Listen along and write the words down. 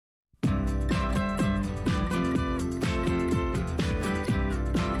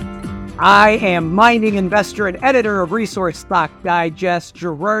I am mining investor and editor of Resource Stock Digest,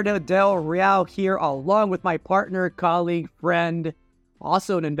 Gerardo Del Real here, along with my partner, colleague, friend,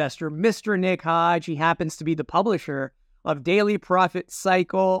 also an investor, Mr. Nick Hodge. He happens to be the publisher of Daily Profit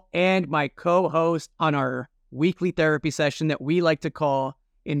Cycle and my co-host on our weekly therapy session that we like to call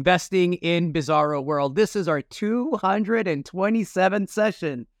Investing in Bizarro World. This is our 227th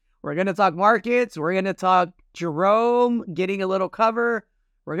session. We're going to talk markets. We're going to talk Jerome getting a little cover.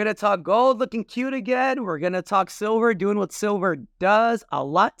 We're going to talk gold looking cute again. We're going to talk silver doing what silver does. A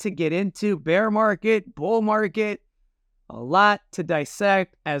lot to get into. Bear market, bull market, a lot to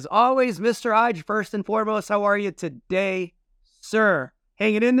dissect. As always, Mr. Hodge, first and foremost, how are you today, sir?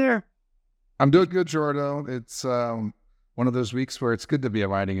 Hanging in there? I'm doing good, Jordo. It's one of those weeks where it's good to be a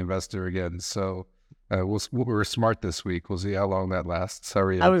mining investor again. So we're smart this week. We'll see how long that lasts. How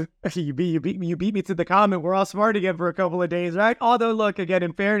are you? You beat me to the comment. We're all smart again for a couple of days, right? Although, look, again,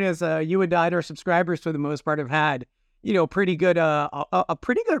 in fairness, you and I, our subscribers for the most part, have had pretty good a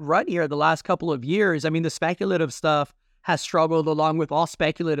pretty good run here the last couple of years. I mean, the speculative stuff has struggled along with all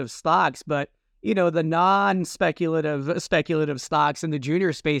speculative stocks, but the non-speculative stocks in the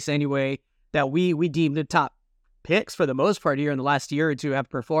junior space anyway that we deem the top picks for the most part here in the last year or two have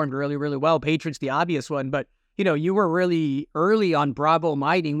performed really, really well. Patriot's the obvious one, but you were really early on Bravo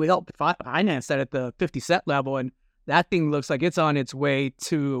Mining. We helped finance that at the 50 cent level, and that thing looks like it's on its way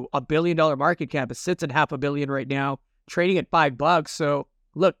to $1 billion market cap. It sits at $500 million right now, trading at $5. So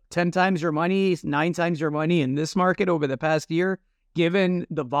look, 10 times your money, 9 times your money in this market over the past year, given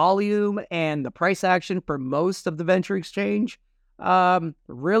the volume and the price action for most of the venture exchange.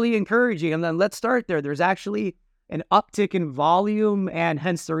 Really encouraging. And then let's start there. There's actually an uptick in volume, and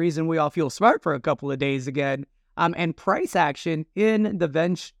hence the reason we all feel smart for a couple of days again. And price action in the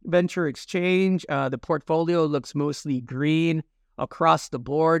venture exchange. The portfolio looks mostly green across the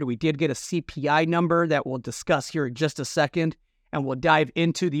board. We did get a CPI number that we'll discuss here in just a second, and we'll dive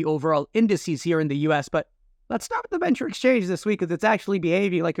into the overall indices here in the U.S. But let's start with the venture exchange this week because it's actually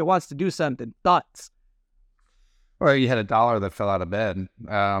behaving like it wants to do something. Thoughts? Well, you had a dollar that fell out of bed.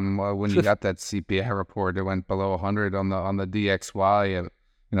 When you got that CPI report, it went below 100 on the DXY,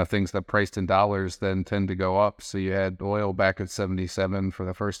 and things that priced in dollars then tend to go up. So you had oil back at 77 for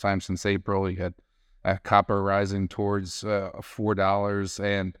the first time since April. You had copper rising towards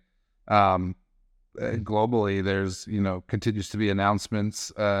 $4, and globally there's continues to be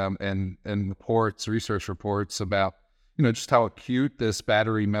announcements and research reports about just how acute this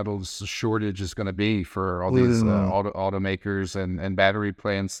battery metals shortage is going to be for all these automakers and battery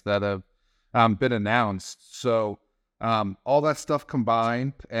plants that have been announced. So all that stuff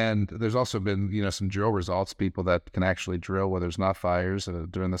combined, and there's also been some drill results. People that can actually drill where there's not fires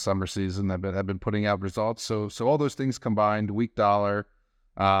during the summer season have been putting out results. So all those things combined, weak dollar,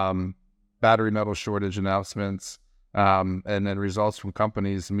 battery metal shortage announcements, and then results from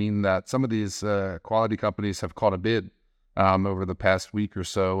companies mean that some of these quality companies have caught a bid over the past week or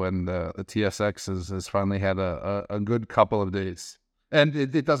so, and the TSX has finally had a good couple of days. And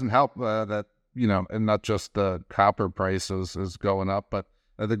it doesn't help that, and not just the copper price is going up, but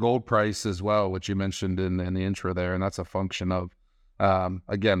the gold price as well, which you mentioned in the intro there, and that's a function of,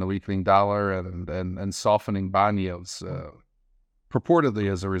 again, the weakening dollar and softening bond yields, purportedly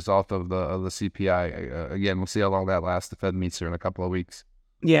as a result of the CPI. Again, we'll see how long that lasts. The Fed meets here in a couple of weeks.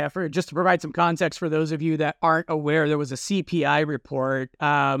 Yeah, just to provide some context for those of you that aren't aware, there was a CPI report,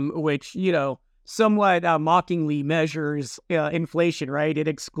 which, somewhat mockingly measures inflation, right? It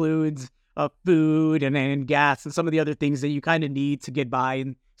excludes food and gas and some of the other things that you kind of need to get by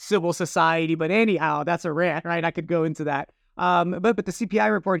in civil society. But anyhow, that's a rant, right? I could go into that. But the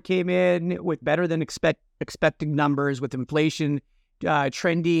CPI report came in with better than expected numbers, with inflation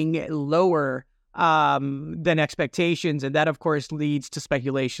trending lower than expectations. And that, of course, leads to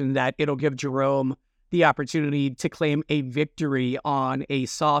speculation that it'll give Jerome the opportunity to claim a victory on a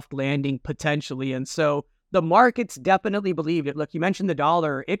soft landing potentially. And so the markets definitely believed it. Look, you mentioned the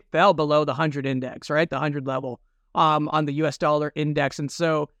dollar. It fell below the 100 index, right? The 100 level on the US dollar index. And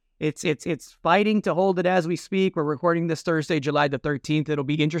so it's fighting to hold it as we speak. We're recording this Thursday, July the 13th. It'll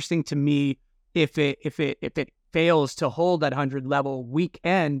be interesting to me if it fails to hold that 100 level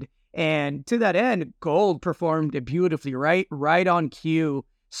weekend. And to that end, gold performed beautifully, right on cue,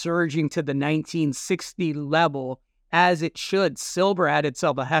 surging to the 1960 level as it should. Silver had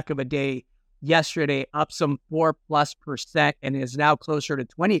itself a heck of a day yesterday, up some 4+% and is now closer to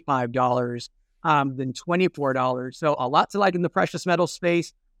 $25 than $24. So a lot to like in the precious metal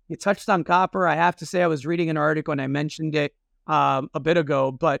space. You touched on copper. I have to say I was reading an article and I mentioned it a bit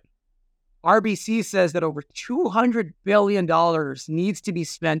ago, but RBC says that over $200 billion needs to be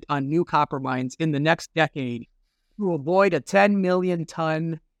spent on new copper mines in the next decade to avoid a 10 million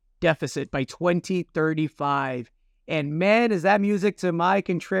ton deficit by 2035. And man, is that music to my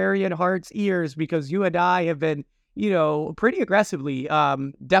contrarian heart's ears, because you and I have been, pretty aggressively,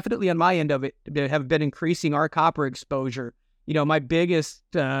 definitely on my end of it, have been increasing our copper exposure. My biggest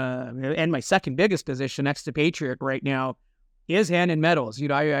and my second biggest position next to Patriot right now is Hand in Metals.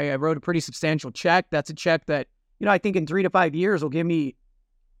 I wrote a pretty substantial check. That's a check that, I think in 3 to 5 years will give me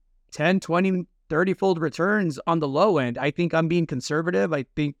 10, 20, 30-fold returns on the low end. I think I'm being conservative. I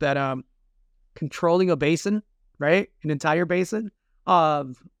think that controlling a basin, right, an entire basin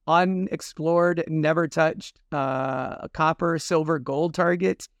of unexplored, never touched copper, silver, gold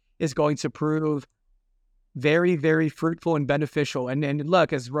targets is going to prove very, very fruitful and beneficial. And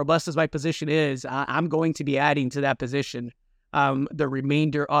look, as robust as my position is, I'm going to be adding to that position the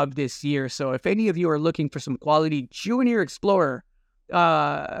remainder of this year. So if any of you are looking for some quality junior explorer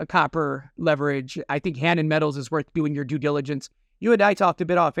copper leverage, I think Hand in Metals is worth doing your due diligence. You and I talked a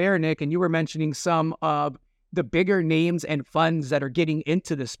bit off air, Nick, and you were mentioning some of the bigger names and funds that are getting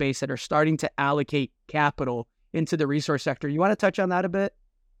into the space that are starting to allocate capital into the resource sector. You want to touch on that a bit?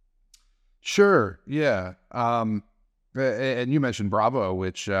 Sure. Yeah. And you mentioned Bravo,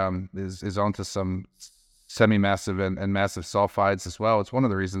 which is onto some semi-massive and massive sulfides as well. It's one of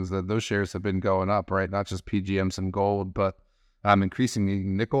the reasons that those shares have been going up, right? Not just PGMs and gold, but increasingly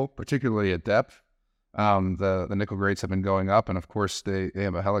nickel, particularly at depth. The nickel grades have been going up, and of course they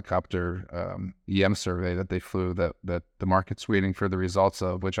have a helicopter EM survey that they flew that the market's waiting for the results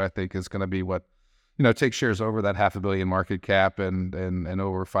of, which I think is going to be what take shares over that $500 million market cap and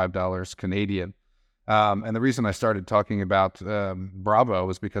over $5 Canadian. And the reason I started talking about Bravo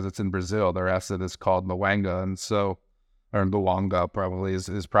was because it's in Brazil. Their asset is called Mwanga, and so, or Mwanga probably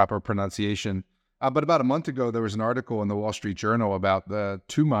is proper pronunciation. But about a month ago, there was an article in the Wall Street Journal about the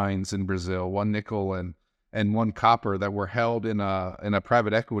 2 mines in Brazil, one nickel and one copper, that were held in a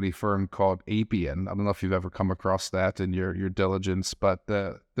private equity firm called Appian. I don't know if you've ever come across that in your diligence, but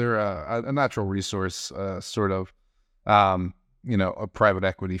they're a natural resource sort of a private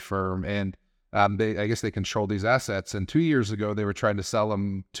equity firm, and I guess they control these assets. And 2 years ago, they were trying to sell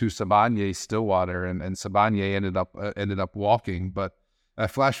them to Sibanye Stillwater, and Sibanye ended up walking. But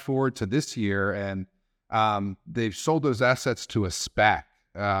flash forward to this year, and they've sold those assets to a SPAC.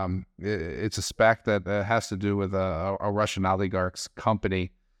 It's a SPAC that has to do with a Russian oligarch's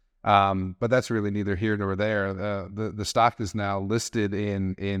company, but that's really neither here nor there. The stock is now listed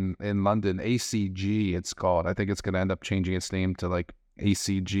in London, ACG it's called. I think it's going to end up changing its name to like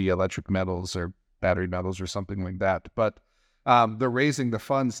ACG Electric Metals or Battery Metals or something like that. But they're raising the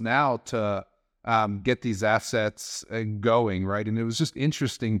funds now to get these assets going, right? And it was just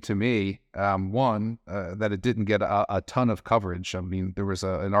interesting to me, that it didn't get a ton of coverage. I mean, there was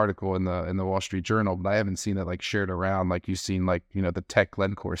an article in the Wall Street Journal, but I haven't seen it like shared around like you've seen the tech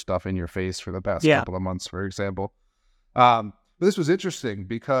Glencore stuff in your face for the past couple of months, for example. But this was interesting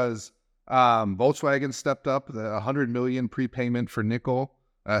because Volkswagen stepped up the $100 million prepayment for nickel.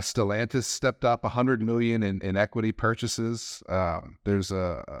 Stellantis stepped up $100 million in equity purchases. There's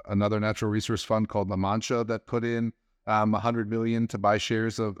another natural resource fund called La Mancha that put in $100 million to buy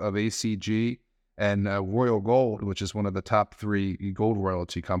shares of ACG, and Royal Gold, which is one of the top 3 gold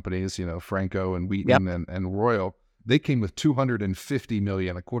royalty companies, Franco and Wheaton and Royal. They came with $250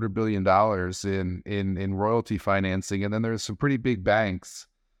 million, $250 million in royalty financing, and then there's some pretty big banks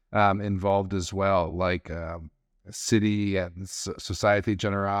involved as well, like Citi and Societe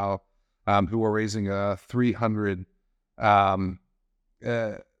Generale, who are raising a $300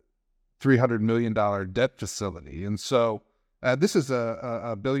 million debt facility. And so this is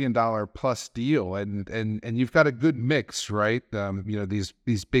a $1 billion plus deal, and you've got a good mix, right?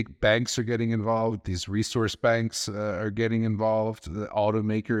 These big banks are getting involved. These resource banks are getting involved. The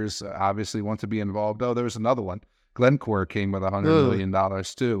automakers obviously want to be involved. Oh, there was another one. Glencore came with $100 million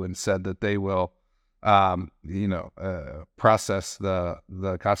too, and said that they will process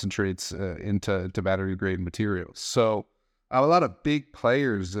the concentrates into battery grade materials. So a lot of big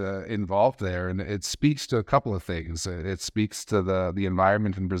players involved there, and it speaks to a couple of things. It speaks to the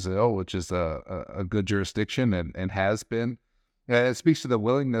environment in Brazil, which is a good jurisdiction and has been. It speaks to the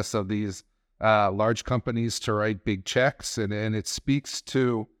willingness of these large companies to write big checks, and it speaks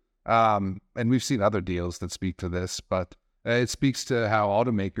to, and we've seen other deals that speak to this, but it speaks to how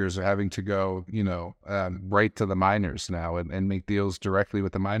automakers are having to go, right to the miners now and make deals directly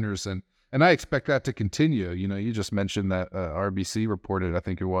with the miners. And I expect that to continue. You just mentioned that RBC reported, I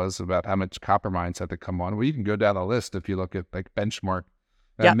think it was, about how much copper mines had to come on. Well, you can go down the list if you look at like Benchmark.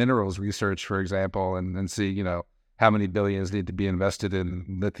 Yep. minerals research, for example, and see, how many billions need to be invested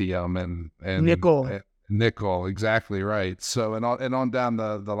in lithium and Nickel. nickel. Exactly right. So and on down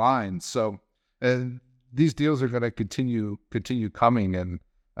the line. So these deals are going to continue coming, and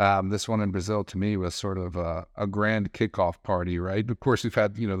this one in Brazil to me was sort of a grand kickoff party, right? Of course, we've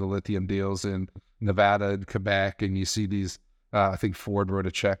had the lithium deals in Nevada and Quebec, and you see these. I think Ford wrote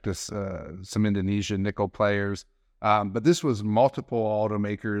a check to some Indonesian nickel players, but this was multiple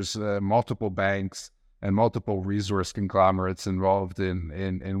automakers, multiple banks, and multiple resource conglomerates involved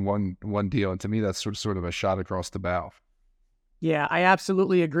in one deal. And to me, that's sort of a shot across the bow. Yeah, I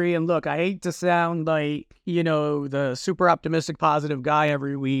absolutely agree. And look, I hate to sound like, the super optimistic, positive guy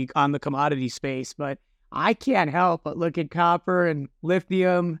every week on the commodity space, but I can't help but look at copper and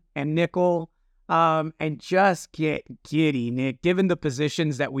lithium and nickel and just get giddy, Nick, given the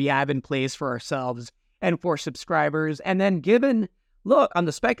positions that we have in place for ourselves and for subscribers. And then given, look, on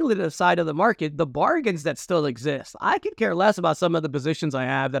the speculative side of the market, the bargains that still exist. I could care less about some of the positions I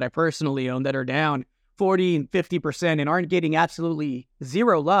have that I personally own that are down 40 and 50% and aren't getting absolutely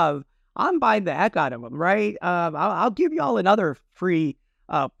zero love. I'm buying the heck out of them, right? I'll give you all another free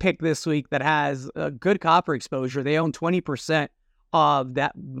pick this week that has a good copper exposure. They own 20% of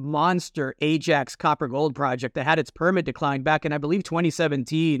that monster Ajax copper gold project that had its permit declined back in, I believe,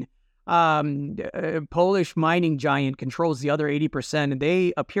 2017. Polish mining giant controls the other 80%, and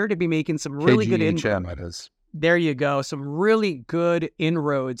they appear to be making some really good inroads. There you go. Some really good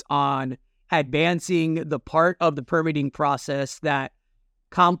inroads on advancing the part of the permitting process that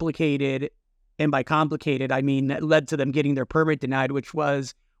complicated, and by complicated, I mean that led to them getting their permit denied, which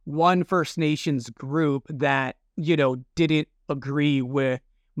was one First Nations group that, didn't agree with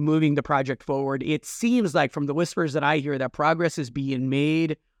moving the project forward. It seems like from the whispers that I hear that progress is being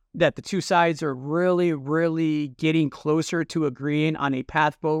made, that the two sides are really, really getting closer to agreeing on a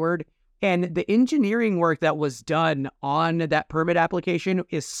path forward. And the engineering work that was done on that permit application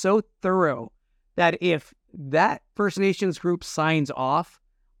is so thorough that if that First Nations group signs off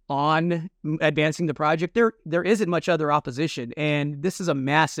on advancing the project, there isn't much other opposition. And this is a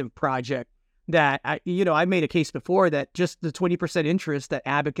massive project that, I made a case before that just the 20% interest that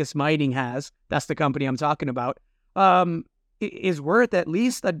Abacus Mining has, that's the company I'm talking about, is worth at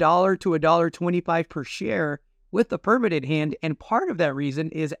least $1 to $1.25 per share with the permit in hand. And part of that reason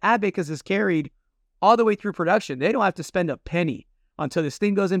is Abacus is carried all the way through production. They don't have to spend a penny until this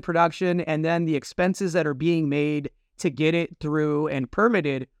thing goes in production, and then the expenses that are being made to get it through and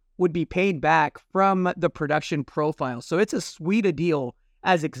permitted would be paid back from the production profile. So it's a sweet a deal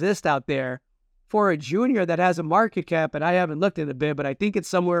as exists out there for a junior that has a market cap, and I haven't looked at the bid, but I think it's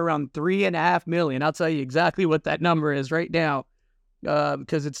somewhere around $3.5 million. I'll tell you exactly what that number is right now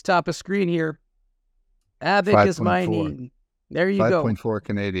because it's top of screen here. Abacus Mining. There you go. 5.4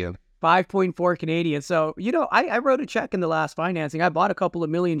 Canadian. 5.4 Canadian. So, I wrote a check in the last financing. I bought a couple of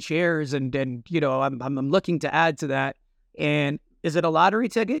million shares and I'm looking to add to that. And is it a lottery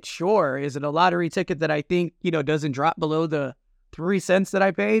ticket? Sure. Is it a lottery ticket that I think, doesn't drop below the 3 cents that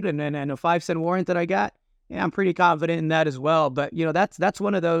I paid and a 5-cent warrant that I got? Yeah, I'm pretty confident in that as well. But, that's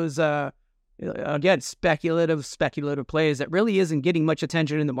one of those, again, speculative plays that really isn't getting much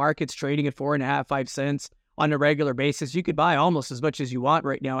attention in the markets, trading at 4.5, 5 cents on a regular basis. You could buy almost as much as you want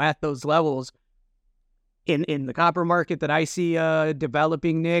right now at those levels. In the copper market that I see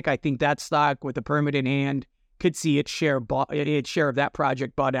developing, Nick, I think that stock with the permit in hand could see its share of that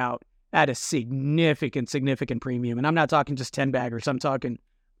project bought out at a significant premium. And I'm not talking just 10 baggers. I'm talking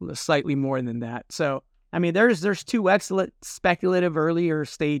slightly more than that. So, I mean, there's two excellent speculative earlier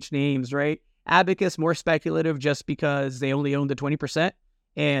stage names, right? Abacus, more speculative just because they only own the 20%,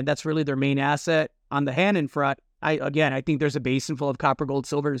 and that's really their main asset. On the Hannon front, I think there's a basin full of copper, gold,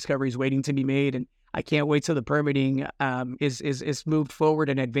 silver discoveries waiting to be made, and I can't wait till the permitting is moved forward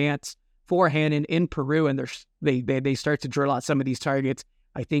and advanced for Hannon in Peru, and they start to drill out some of these targets.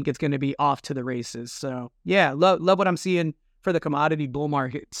 I think it's going to be off to the races. So, yeah, love what I'm seeing for the commodity bull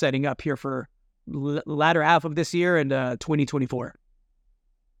market setting up here for latter half of this year and 2024.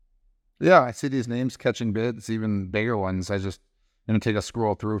 Yeah, I see these names catching bids, even bigger ones. I just take a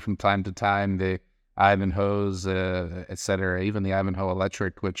scroll through from time to time. The Ivanhoes, et cetera, even the Ivanhoe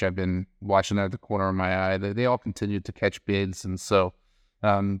Electric, which I've been watching out of the corner of my eye, they all continue to catch bids. And so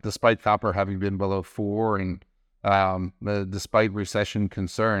despite copper having been below 4 and despite recession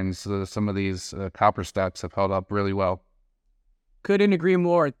concerns, some of these copper stocks have held up really well. Couldn't agree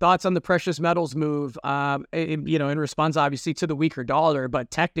more. Thoughts on the precious metals move, in response, obviously, to the weaker dollar,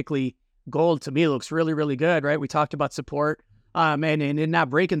 but technically, gold to me looks really, really good, right? We talked about support and not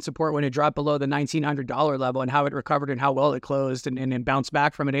breaking support when it dropped below the $1,900 level, and how it recovered and how well it closed and bounced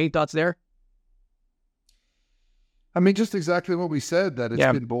back from it. Any thoughts there? I mean, just exactly what we said, that it's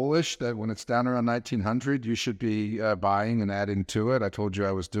Yeah. been bullish, that when it's down around 1900, you should be buying and adding to it. I told you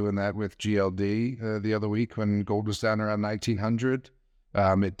I was doing that with GLD the other week when gold was down around 1900.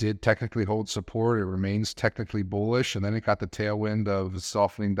 It did technically hold support. It remains technically bullish. And then it got the tailwind of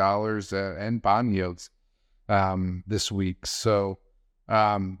softening dollars and bond yields this week. So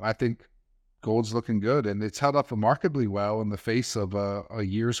I think gold's looking good. And it's held up remarkably well in the face of a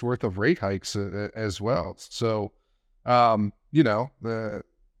year's worth of rate hikes as well. So, the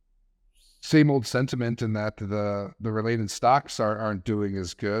same old sentiment in that the related stocks aren't doing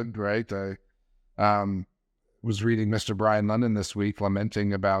as good, right? I was reading Mr. Brian London this week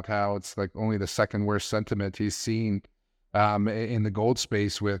lamenting about how it's like only the second worst sentiment he's seen in the gold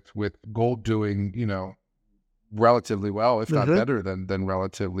space, with gold doing, relatively well, if not better than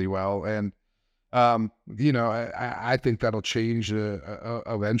relatively well. And I think that'll change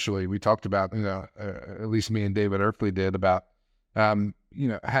eventually. We talked about, at least me and David Erkley did, about, how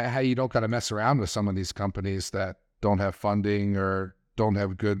you don't got to mess around with some of these companies that don't have funding or don't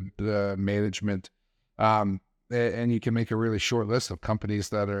have good management. And you can make a really short list of companies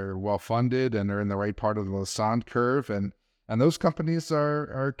that are well funded and are in the right part of the Lassonde curve, and those companies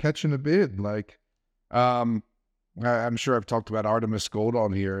are catching a bid. Like, I'm sure I've talked about Artemis Gold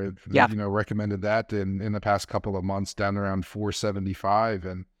on here. Yeah. Recommended that in the past couple of months, down around 475.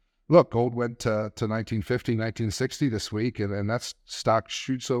 And look, gold went to 1950, 1960 this week, and that stock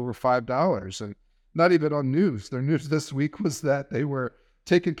shoots over $5. And not even on news. Their news this week was that they were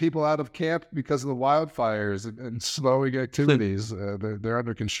taking people out of camp because of the wildfires and slowing activities. They're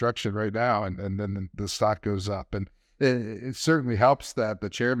under construction right now, and then the stock goes up. And it certainly helps that the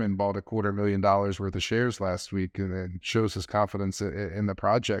chairman bought $250,000 worth of shares last week, and shows his confidence in the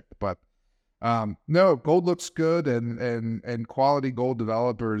project. But no, gold looks good, and quality gold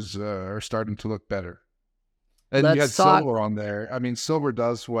developers are starting to look better. And you had silver on there. I mean, silver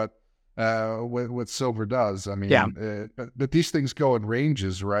does what silver does. I mean, but these things go in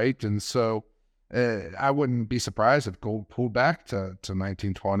ranges, right? And so I wouldn't be surprised if gold pulled back to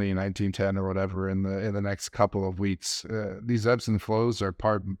 1920, 1910 or whatever in the next couple of weeks. These ebbs and flows are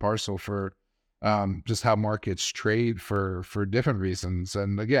part and parcel for just how markets trade for different reasons.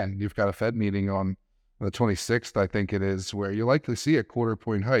 And again, you've got a Fed meeting on the 26th, I think it is, where you likely see a 1/4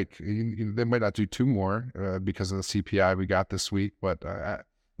 point hike. They might not do two more because of the CPI we got this week, but the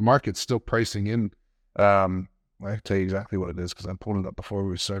market's still pricing in. I can tell you exactly what it is because I pulled it up before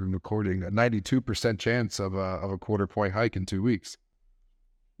we started recording. A 92% chance of a 1/4 point hike in 2 weeks.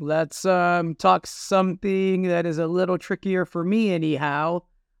 Let's talk something that is a little trickier for me, anyhow.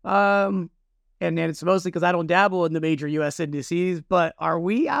 And it's mostly because I don't dabble in the major U.S. indices. But are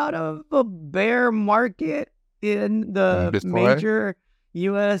we out of a bear market in the major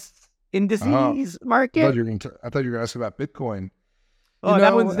U.S. indices market? I thought you were going to ask about Bitcoin. Oh,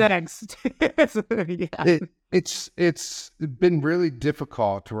 that one's next. Yeah. It's been really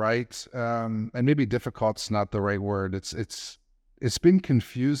difficult, right? And maybe difficult's not the right word. It's been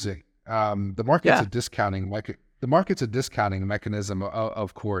confusing. The market's a discounting mechanism,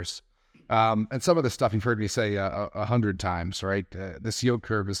 of course. And some of the stuff you've heard me say 100 times, right? This yield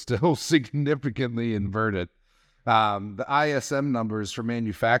curve is still significantly inverted. The ISM numbers for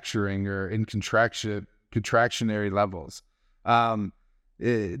manufacturing are in contractionary levels.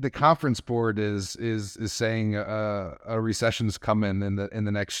 The conference board is saying a recession's coming in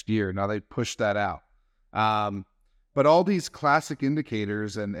the next year. Now they pushed that out, but all these classic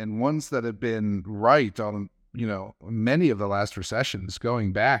indicators and ones that have been right on many of the last recessions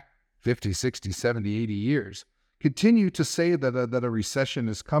going back 50, 60, 70, 80 years continue to say that a recession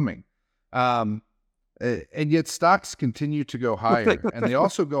is coming, and yet stocks continue to go higher, and they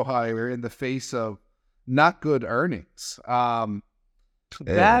also go higher in the face of not good earnings.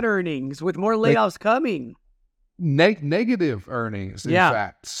 Bad earnings with more layoffs coming. Negative earnings, in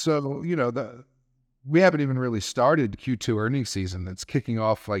fact. So, we haven't even really started Q2 earnings season. It's kicking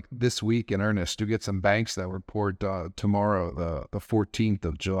off like this week in earnest. You get some banks that report tomorrow, the 14th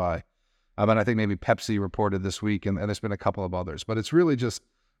of July. And I think maybe Pepsi reported this week, and there's been a couple of others. But it's really just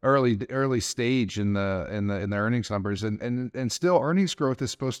early stage in the earnings numbers. And still earnings growth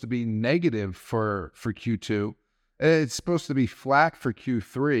is supposed to be negative for Q2. It's supposed to be flat for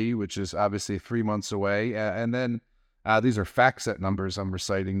Q3, which is obviously 3 months away. And then these are FactSet numbers I'm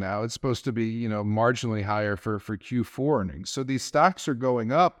reciting now. It's supposed to be, marginally higher for Q4 earnings. So these stocks are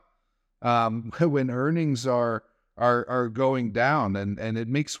going up when earnings are going down. And it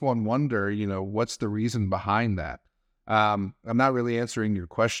makes one wonder, what's the reason behind that? I'm not really answering your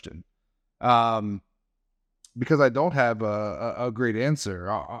question. Because I don't have a great answer.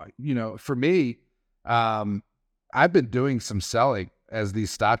 For me, I've been doing some selling as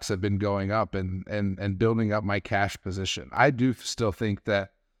these stocks have been going up and building up my cash position. I do still think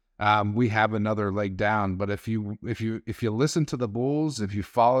that we have another leg down. But if you listen to the bulls, if you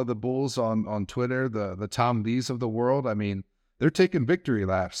follow the bulls on Twitter, the Tom Lees of the world, I mean, they're taking victory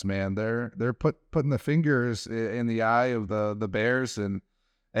laps, man. They're putting the fingers in the eye of the bears and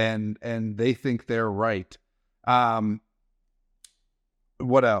they think they're right. What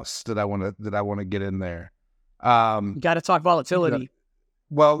else did I want to get in there? You got to talk volatility.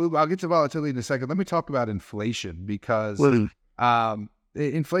 Well, I'll get to volatility in a second. Let me talk about inflation because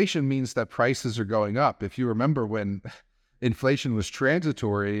inflation means that prices are going up. If you remember when inflation was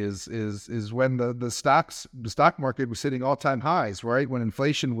transitory, is when the stock market was hitting all-time highs, right? When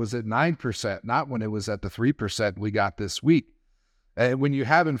inflation was at 9%, not when it was at the 3% we got this week. When you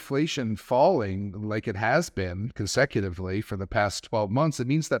have inflation falling like it has been consecutively for the past 12 months, it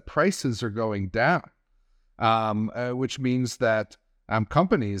means that prices are going down, which means that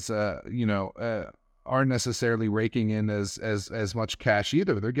companies, aren't necessarily raking in as much cash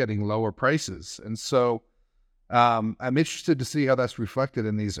either. They're getting lower prices. And so I'm interested to see how that's reflected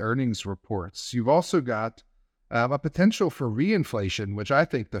in these earnings reports. You've also got a potential for reinflation, which I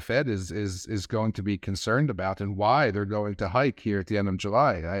think the Fed is going to be concerned about and why they're going to hike here at the end of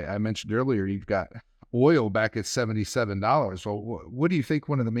July. I mentioned earlier, you've got oil back at $77. Well, what do you think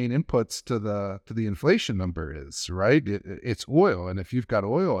one of the main inputs to the inflation number is, right? It's oil. And if you've got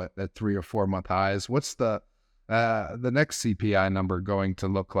oil at 3 or 4 month highs, what's the next CPI number going to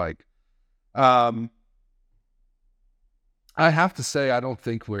look like? I have to say, I don't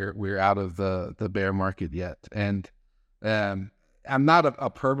think we're out of the bear market yet. And I'm not a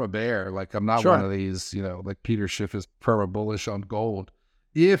perma bear. Like, I'm not one of these, like Peter Schiff is perma bullish on gold.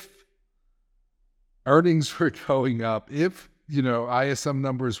 If earnings were going up, if, ISM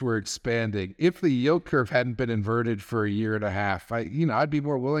numbers were expanding, if the yield curve hadn't been inverted for a year and a half, I'd be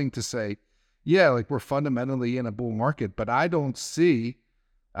more willing to say, yeah, like we're fundamentally in a bull market. But I don't see,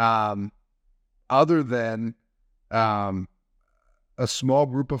 other than a small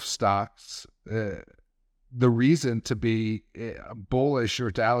group of stocks, the reason to be bullish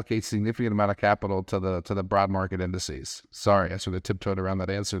or to allocate significant amount of capital to the broad market indices. Sorry, I sort of tiptoed around that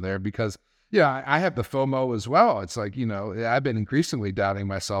answer there because, I have the FOMO as well. It's like, I've been increasingly doubting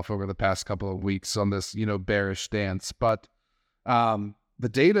myself over the past couple of weeks on this, bearish stance. But the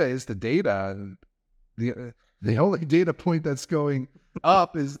data is the data. The only data point that's going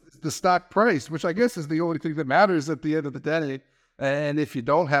up is the stock price, which I guess is the only thing that matters at the end of the day. And if you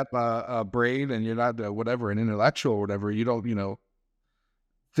don't have a brain and you're not an intellectual or whatever, you don't,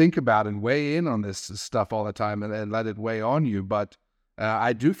 think about and weigh in on this stuff all the time and let it weigh on you. But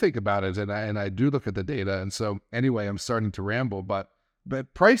I do think about it and I do look at the data. And so anyway, I'm starting to ramble, but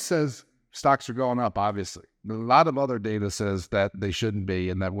price says stocks are going up, obviously. A lot of other data says that they shouldn't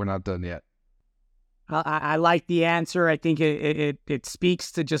be and that we're not done yet. I like the answer. I think it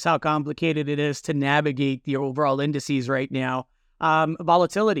speaks to just how complicated it is to navigate the overall indices right now.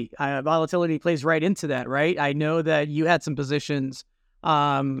 Volatility plays right into that, right? I know that you had some positions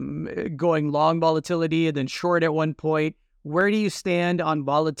going long volatility and then short at one point. Where do you stand on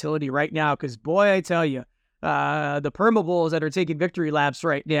volatility right now? Because boy, I tell you, the perma bulls that are taking victory laps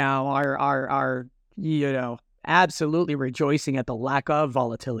right now are absolutely rejoicing at the lack of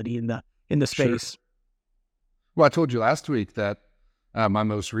volatility in the space. Sure. Well, I told you last week that my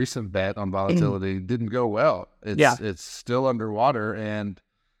most recent bet on volatility didn't go well. It's still underwater, and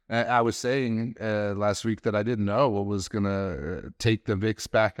I was saying last week that I didn't know what was going to take the VIX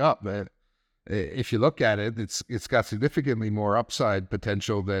back up. But if you look at it, it's got significantly more upside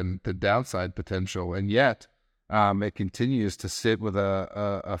potential than the downside potential, and yet it continues to sit with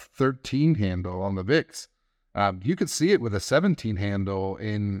a 13 handle on the VIX. You could see it with a 17 handle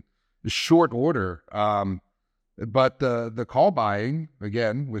in short order. But the call buying,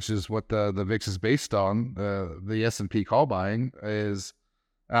 again, which is what the VIX is based on, the S&P call buying is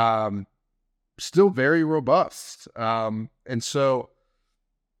still very robust. And so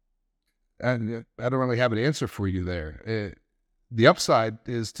I don't really have an answer for you there. The upside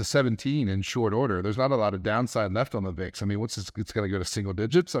is to 17 in short order. There's not a lot of downside left on the VIX. I mean, it's going to go to single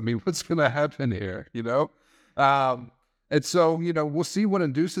digits? I mean, what's going to happen here, And so, we'll see what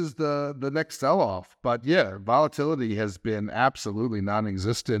induces the next sell-off. But yeah, volatility has been absolutely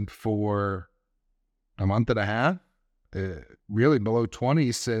non-existent for a month and a half, really below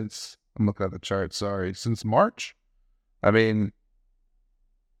 20 since, I'm looking at the chart, since March. I mean,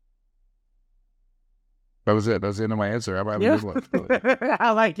 That was it. That was the end of my answer. I'm having a Yeah, good one.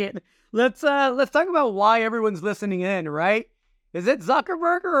 I like it. Let's talk about why everyone's listening in, right? Is it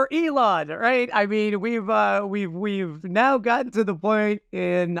Zuckerberg or Elon, right? I mean, we've now gotten to the point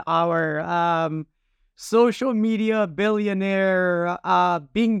in our social media billionaire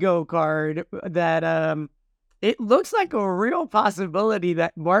bingo card that it looks like a real possibility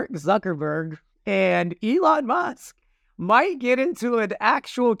that Mark Zuckerberg and Elon Musk might get into an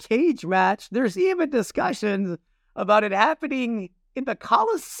actual cage match. There's even discussions about it happening in the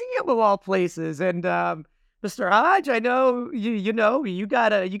Coliseum of all places. And Mr. Hodge, I know you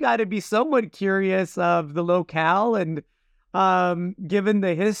gotta be somewhat curious of the locale, and given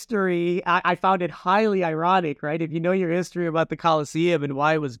the history, I found it highly ironic, right? If you know your history about the Coliseum and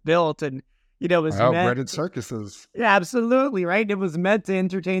why it was built, and it was Oh, meant, breaded circuses. yeah, absolutely, right? It was meant to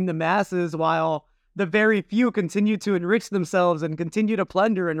entertain the masses while the very few continue to enrich themselves and continue to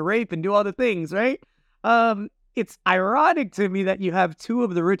plunder and rape and do all the things, right? It's ironic to me that you have two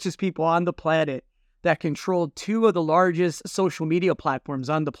of the richest people on the planet that control two of the largest social media platforms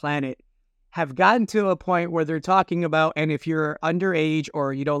on the planet have gotten to a point where they're talking about, and if you're underage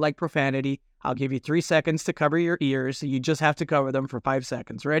or you don't like profanity, I'll give you 3 seconds to cover your ears. You just have to cover them for 5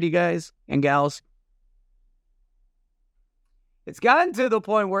 seconds. Ready, guys and gals? It's gotten to the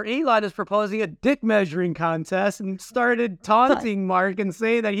point where Elon is proposing a dick measuring contest and started taunting Mark and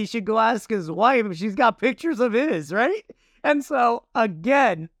saying that he should go ask his wife if she's got pictures of his, right? And so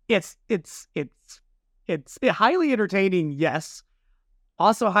again, it's highly entertaining, yes.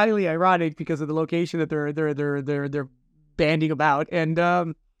 Also highly ironic because of the location that they're banding about.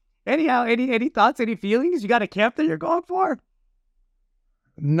 And anyhow, any thoughts, any feelings? You got a camp that you're going for?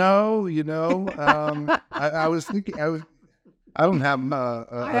 No, I was thinking, I don't have I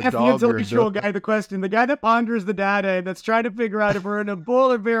a asked the dog or a intellectual dog. guy the question, the guy that ponders the data and that's trying to figure out if we're in a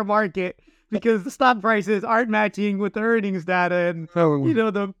bull or bear market because the stock prices aren't matching with the earnings data, and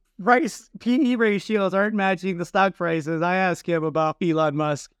the price PE ratios aren't matching the stock prices. I asked him about Elon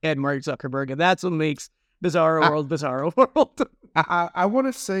Musk and Mark Zuckerberg, and that's what makes Bizarro World. I want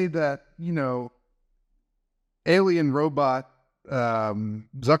to say that, alien robot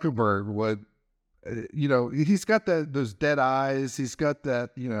Zuckerberg would, he's got those dead eyes. He's got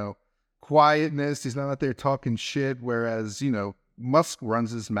that, quietness. He's not out there talking shit. Whereas, Musk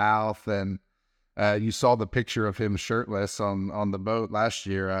runs his mouth, and you saw the picture of him shirtless on the boat last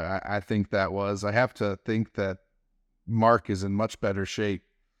year. I think I have to think that Mark is in much better shape.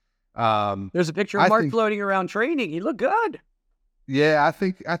 There's a picture of Mark floating around training. He looked good. Yeah, I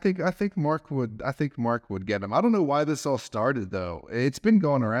think Mark would get him. I don't know why this all started though. It's been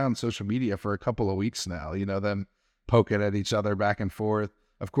going around social media for a couple of weeks now, them poking at each other back and forth.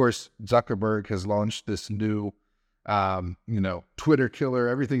 Of course, Zuckerberg has launched this new Twitter killer.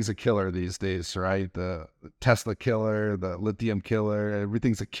 Everything's a killer these days, right? The Tesla killer, the lithium killer,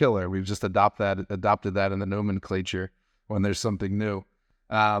 everything's a killer. We've just adopted that in the nomenclature when there's something new.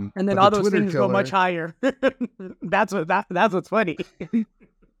 And then all those things go much higher. That's what's funny.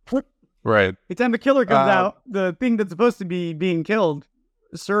 Right. Every time the killer comes out, the thing that's supposed to be being killed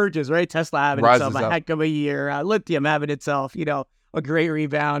surges, right? Tesla having itself a heck of a year. Lithium having itself, a great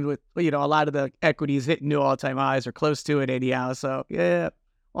rebound with, a lot of the equities hitting new all-time highs or close to it anyhow. So, yeah,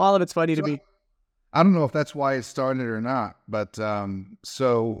 all of it's funny to me. I don't know if that's why it started or not, but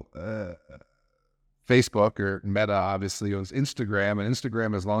Facebook, or Meta, obviously owns Instagram, and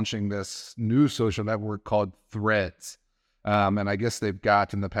Instagram is launching this new social network called Threads. And I guess they've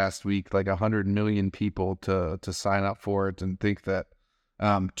got in the past week like 100 million people to sign up for it, and think that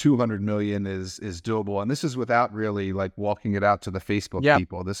 200 million is doable. And this is without really like walking it out to the Facebook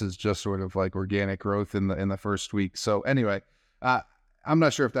people. This is just sort of like organic growth in the first week. So anyway, I'm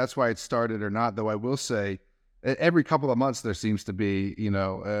not sure if that's why it started or not, though I will say, every couple of months there seems to be,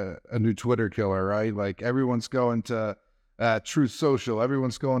 a new Twitter killer, right? Like everyone's going to Truth Social,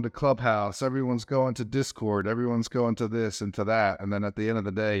 everyone's going to Clubhouse, everyone's going to Discord, everyone's going to this and to that. And then at the end of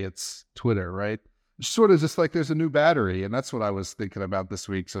the day, it's Twitter, right? Sort of just like there's a new battery. And that's what I was thinking about this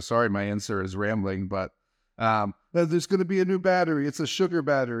week. So sorry, my answer is rambling, but there's going to be a new battery. It's a sugar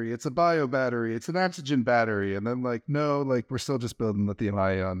battery. It's a bio battery. It's an oxygen battery. And then we're still just building lithium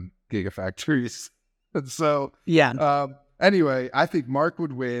ion gigafactories. And so, anyway, I think Mark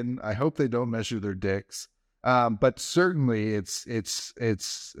would win. I hope they don't measure their dicks. But certainly it's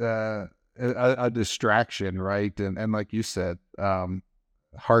a distraction, right? And like you said,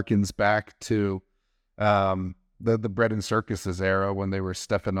 harkens back to the bread and circuses era when they were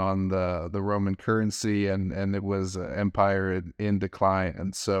stepping on the Roman currency, and it was an empire in decline.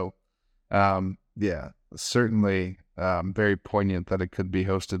 And so Yeah, certainly very poignant that it could be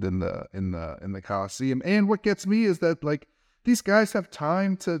hosted in the Coliseum. And what gets me is that like these guys have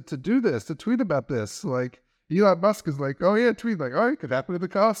time to do this, to tweet about this. Like Elon Musk is like, oh yeah, tweet like, oh, it could happen in the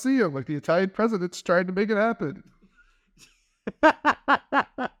Coliseum. Like the Italian president's trying to make it happen.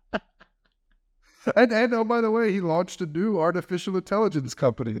 And oh, by the way, he launched a new artificial intelligence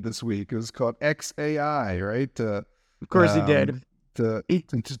company this week. It was called XAI, right? Of course he did. To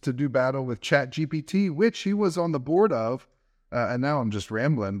do battle with ChatGPT, which he was on the board of. And now I'm just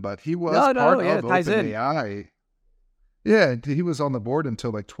rambling, but he was part of OpenAI. Yeah, he was on the board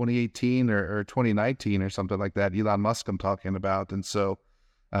until like 2018 or 2019 or something like that. Elon Musk I'm talking about. And so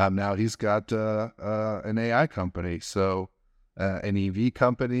now he's got an AI company. So an EV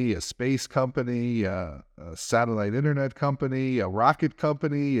company, a space company, a satellite internet company, a rocket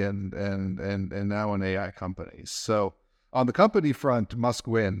company, and now an AI company. So on the company front, Musk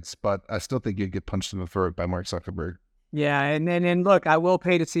wins, but I still think you'd get punched in the throat by Mark Zuckerberg. Yeah, and look, I will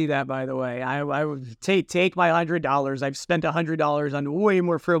pay to see that. By the way, I would take my $100. I've spent $100 on way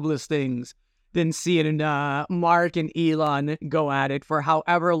more frivolous things than seeing Mark and Elon go at it for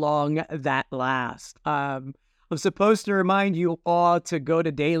however long that lasts. I'm supposed to remind you all to go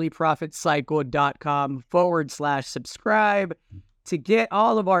to dailyprofitcycle.com/subscribe to get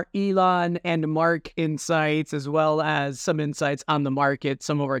all of our Elon and Mark insights, as well as some insights on the market,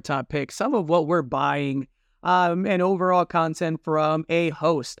 some of our top picks, some of what we're buying, and overall content from a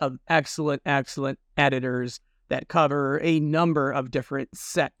host of excellent editors that cover a number of different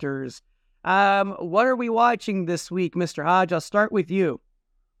sectors. What are we watching this week, Mr. Hodge? I'll start with you.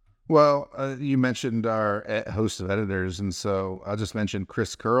 Well, you mentioned our host of editors, and so I'll just mention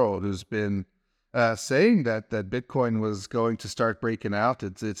Chris Curl, who's been saying that Bitcoin was going to start breaking out.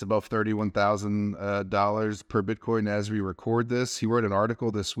 It's above $31,000 per Bitcoin as we record this. He wrote an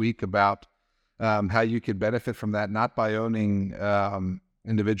article this week about how you could benefit from that, not by owning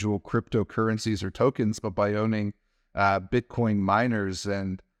individual cryptocurrencies or tokens, but by owning Bitcoin miners.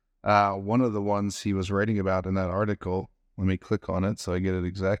 And one of the ones he was writing about in that article, let me click on it so I get it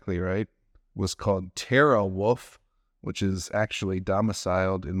exactly right, was called TerraWolf, which is actually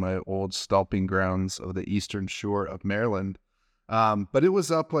domiciled in my old stomping grounds of the eastern shore of Maryland. But it was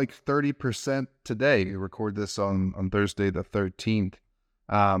up like 30% today. We record this on Thursday the 13th.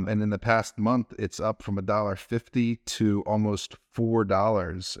 And in the past month, it's up from $1.50 to almost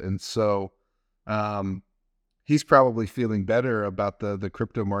 $4. And so he's probably feeling better about the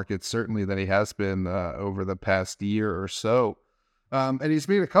crypto market, certainly, than he has been over the past year or so. And he's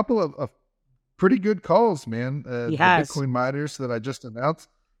made a couple of pretty good calls, man. He has. The Bitcoin miners that I just announced.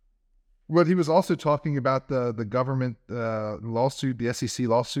 But he was also talking about the government lawsuit, the SEC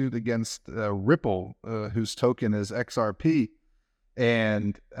lawsuit against Ripple, whose token is XRP.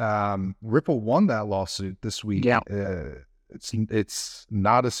 And Ripple won that lawsuit this week. Yeah. It's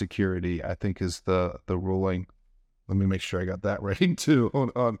not a security, I think, is the ruling. Let me make sure I got that right too.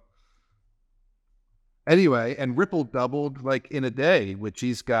 Hold on. Anyway, and Ripple doubled like in a day, which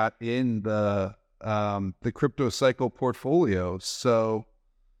he's got in the crypto cycle portfolio. So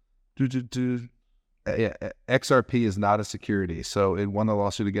XRP is not a security. So it won a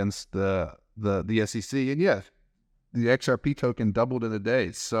lawsuit against the SEC. And yeah, the XRP token doubled in a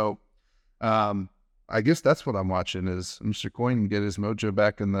day. So I guess that's what I'm watching, is Mr. Coin get his mojo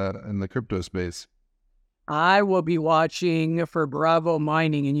back in the crypto space. I will be watching for Bravo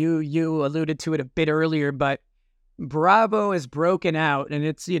Mining, and you alluded to it a bit earlier, but Bravo is broken out, and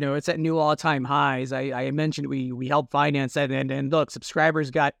it's at new all-time highs. I mentioned we helped finance that, and look,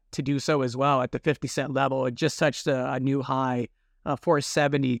 subscribers got to do so as well at the 50-cent level. It just touched a new high,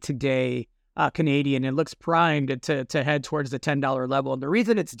 470 today, Canadian, and looks primed to head towards the $10 level. And the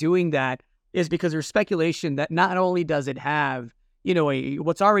reason it's doing that is because there's speculation that not only does it have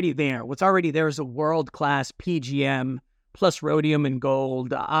what's already there. What's already there is a world-class PGM plus rhodium and gold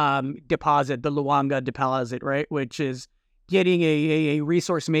deposit, the Luanga deposit, right? Which is getting a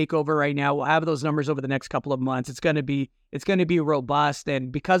resource makeover right now. We'll have those numbers over the next couple of months. It's going to be robust,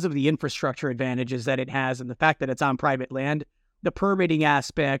 and because of the infrastructure advantages that it has and the fact that it's on private land, the permitting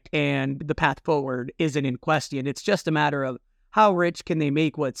aspect and the path forward isn't in question. It's just a matter of how rich can they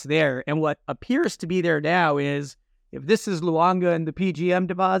make what's there, and what appears to be there now is, if this is Luanga and the PGM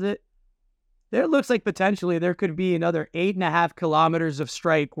deposit, there looks like potentially there could be another 8.5 kilometers of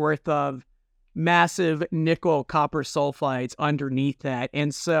strike worth of massive nickel copper sulfides underneath that.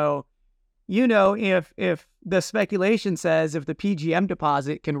 And so, if the speculation says if the PGM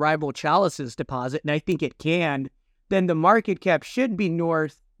deposit can rival Chalice's deposit, and I think it can, then the market cap should be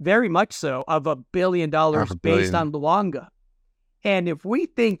north, very much so, of $1 billion based on Luanga. And if we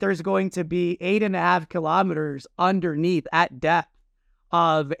think there's going to be 8.5 kilometers underneath at depth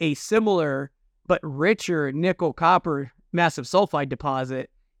of a similar but richer nickel copper massive sulfide deposit,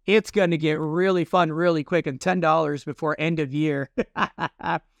 it's going to get really fun really quick, and $10 before end of year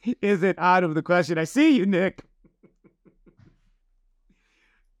isn't out of the question. I see you, Nick.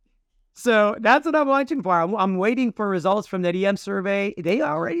 So that's what I'm watching for. I'm waiting for results from that EM survey. They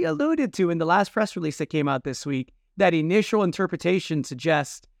already alluded to in the last press release that came out this week that initial interpretation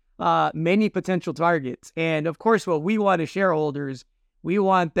suggests many potential targets. And of course, what we want as shareholders, we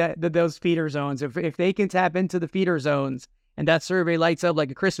want those feeder zones. If they can tap into the feeder zones and that survey lights up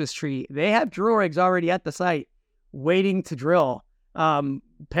like a Christmas tree, they have drill rigs already at the site waiting to drill,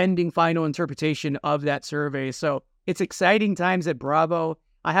 pending final interpretation of that survey. So it's exciting times at Bravo.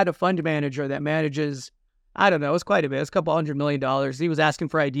 I had a fund manager that manages, I don't know, it's quite a bit. It's a couple $100 million. He was asking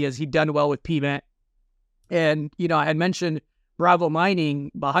for ideas. He'd done well with PMET. And, I had mentioned Bravo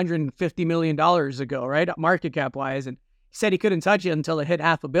Mining $150 million ago, right? Market cap wise. And he said he couldn't touch it until it hit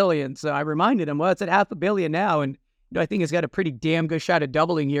 $500 million. So I reminded him, well, it's at $500 million now. And I think it's got a pretty damn good shot of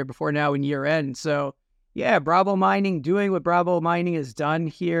doubling here before now in year end. So yeah, Bravo Mining doing what Bravo Mining has done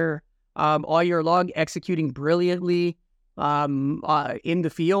here all year long, executing brilliantly in the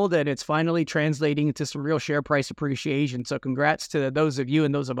field, and it's finally translating into some real share price appreciation. So congrats to those of you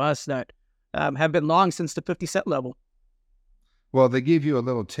and those of us that have been long since the 50 cent level. Well, they gave you a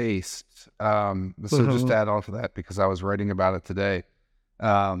little taste. So just to add on to that, because I was writing about it today,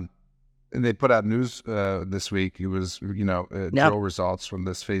 and they put out news this week. It was, drill results from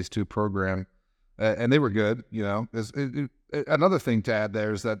this phase 2 program, and they were good. Another thing to add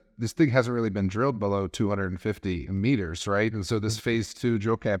there is that this thing hasn't really been drilled below 250 meters, right? And so this phase 2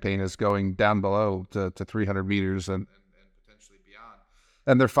 drill campaign is going down below to 300 meters and potentially beyond.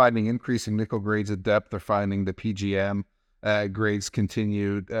 And they're finding increasing nickel grades at depth. They're finding the PGM grades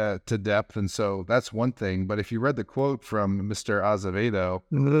continued to depth. And so that's one thing. But if you read the quote from Mr. Azevedo,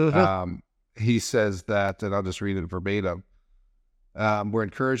 he says that, and I'll just read it verbatim. We're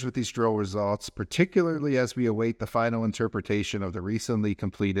encouraged with these drill results, particularly as we await the final interpretation of the recently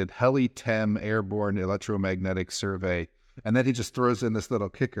completed Heli-TEM airborne electromagnetic survey. And then he just throws in this little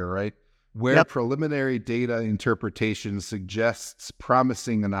kicker, right? Where preliminary data interpretation suggests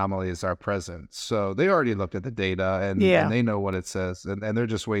promising anomalies are present. So they already looked at the data and they know what it says, and they're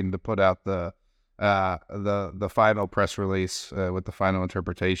just waiting to put out the final press release with the final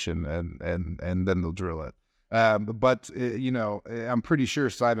interpretation, and then they'll drill it. But I'm pretty sure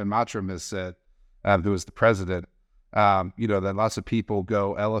Simon Mottram has said, who was the president, that lots of people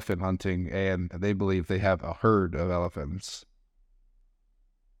go elephant hunting, and they believe they have a herd of elephants.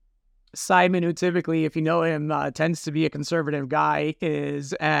 Simon, who typically, if you know him, tends to be a conservative guy,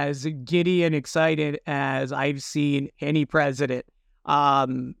 is as giddy and excited as I've seen any president.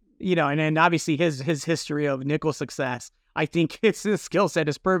 And then obviously his history of nickel success, I think his skill set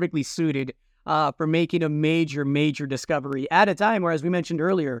is perfectly suited for making a major discovery at a time where, as we mentioned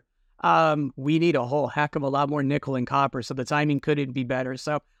earlier, we need a whole heck of a lot more nickel and copper, so the timing couldn't be better.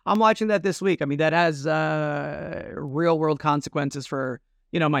 So I'm watching that this week. I mean, that has real world consequences for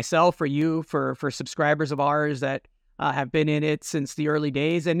myself, for you, for subscribers of ours that have been in it since the early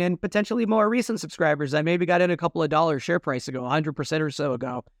days, and then potentially more recent subscribers that maybe got in a couple of dollars share price ago, 100% or so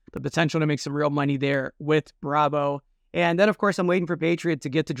ago. The potential to make some real money there with Bravo. And then, of course, I'm waiting for Patriot to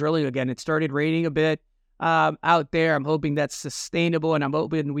get to drilling again. It started raining a bit out there. I'm hoping that's sustainable, and I'm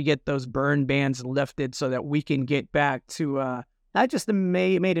hoping we get those burn bans lifted so that we can get back to not just the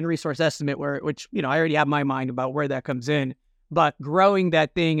maiden resource estimate, which I already have my mind about where that comes in, but growing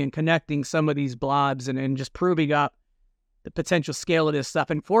that thing and connecting some of these blobs and just proving up the potential scale of this stuff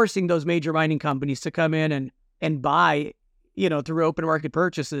and forcing those major mining companies to come in and buy, through open market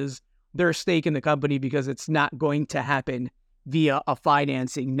purchases, their stake in the company, because it's not going to happen via a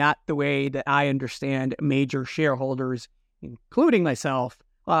financing, not the way that I understand major shareholders, including myself,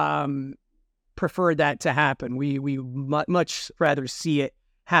 prefer that to happen. We much rather see it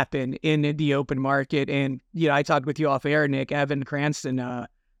happen in the open market. And, I talked with you off air, Nick, Evan Cranston,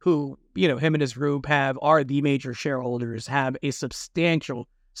 who, him and his group are the major shareholders, have a substantial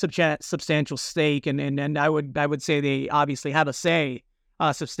stake. And I would say they obviously have a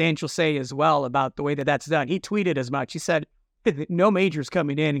substantial say as well about the way that that's done. He tweeted as much. He said, no majors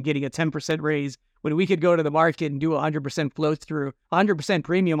coming in and getting a 10% raise when we could go to the market and do 100% flow through, 100%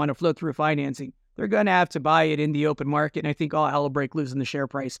 premium on a flow through financing. They're going to have to buy it in the open market, and I think all hell will break loose in the share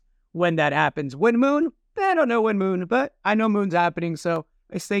price when that happens. When Moon? I don't know when Moon, but I know Moon's happening, so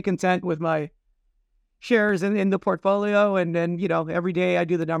I stay content with my shares in the portfolio. And then, every day I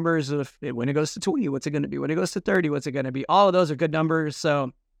do the numbers of when it goes to 20, what's it going to be? When it goes to 30, what's it going to be? All of those are good numbers.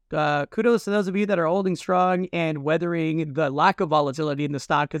 So kudos to those of you that are holding strong and weathering the lack of volatility in the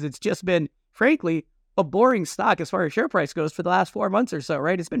stock, because it's just been, frankly, a boring stock as far as share price goes for the last 4 months or so,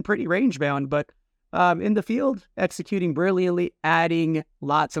 right? It's been pretty range bound, but in the field, executing brilliantly, adding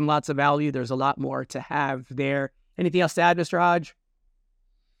lots and lots of value. There's a lot more to have there. Anything else to add, Mr. Hodge?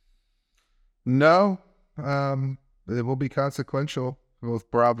 No, it will be consequential. Both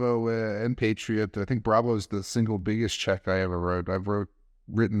Bravo and Patriot. I think Bravo is the single biggest check I ever wrote. I've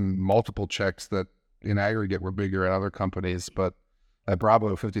written multiple checks that in aggregate were bigger at other companies, but at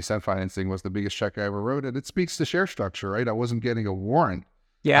Bravo, 50-cent financing was the biggest check I ever wrote. And it speaks to share structure, right? I wasn't getting a warrant.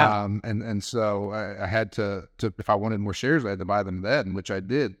 Yeah. And so I had to, if I wanted more shares, I had to buy them then, which I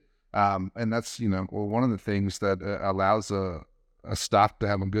did. And that's, one of the things that allows a stock to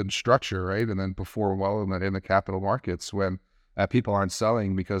have a good structure, right? And then perform well in the capital markets when people aren't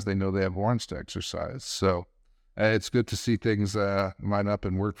selling because they know they have warrants to exercise. So it's good to see things line up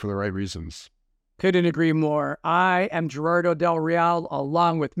and work for the right reasons. Couldn't agree more. I am Gerardo Del Real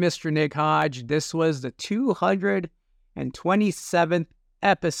along with Mr. Nick Hodge. This was the 227th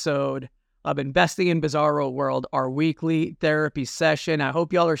episode of Investing in Bizarro World, our weekly therapy session. I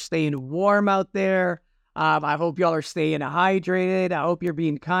hope y'all are staying warm out there. I hope y'all are staying hydrated. I hope you're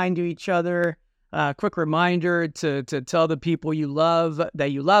being kind to each other. Quick reminder to tell the people you love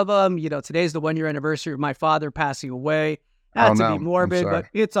that you love them. Today's the 1-year anniversary of my father passing away. Not to be morbid, but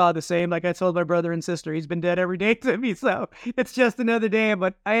it's all the same. Like I told my brother and sister, he's been dead every day to me, so it's just another day.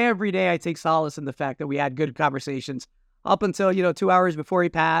 But every day I take solace in the fact that we had good conversations up until 2 hours before he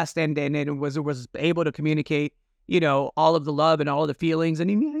passed, and it was able to communicate all of the love and all of the feelings, and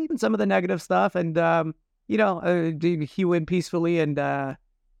even some of the negative stuff. And he went peacefully, and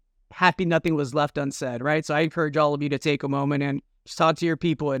happy nothing was left unsaid. Right. So I encourage all of you to take a moment and just talk to your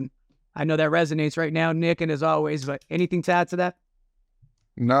people. And I know that resonates right now, Nick, and as always, but anything to add to that?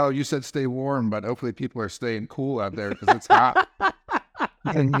 No, you said stay warm, but hopefully people are staying cool out there because it's hot.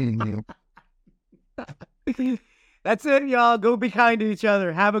 That's it, y'all. Go be kind to each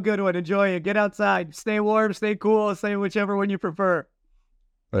other. Have a good one. Enjoy it. Get outside. Stay warm, stay cool, stay whichever one you prefer.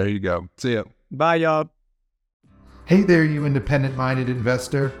 There you go. See ya. Bye, y'all. Hey there, you independent-minded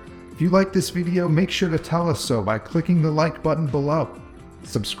investor. If you like this video, make sure to tell us so by clicking the like button below.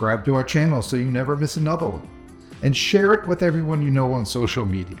 Subscribe to our channel so you never miss another one. And share it with everyone you know on social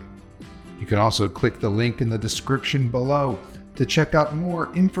media. You can also click the link in the description below to check out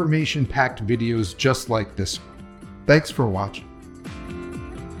more information-packed videos just like this one. Thanks for watching.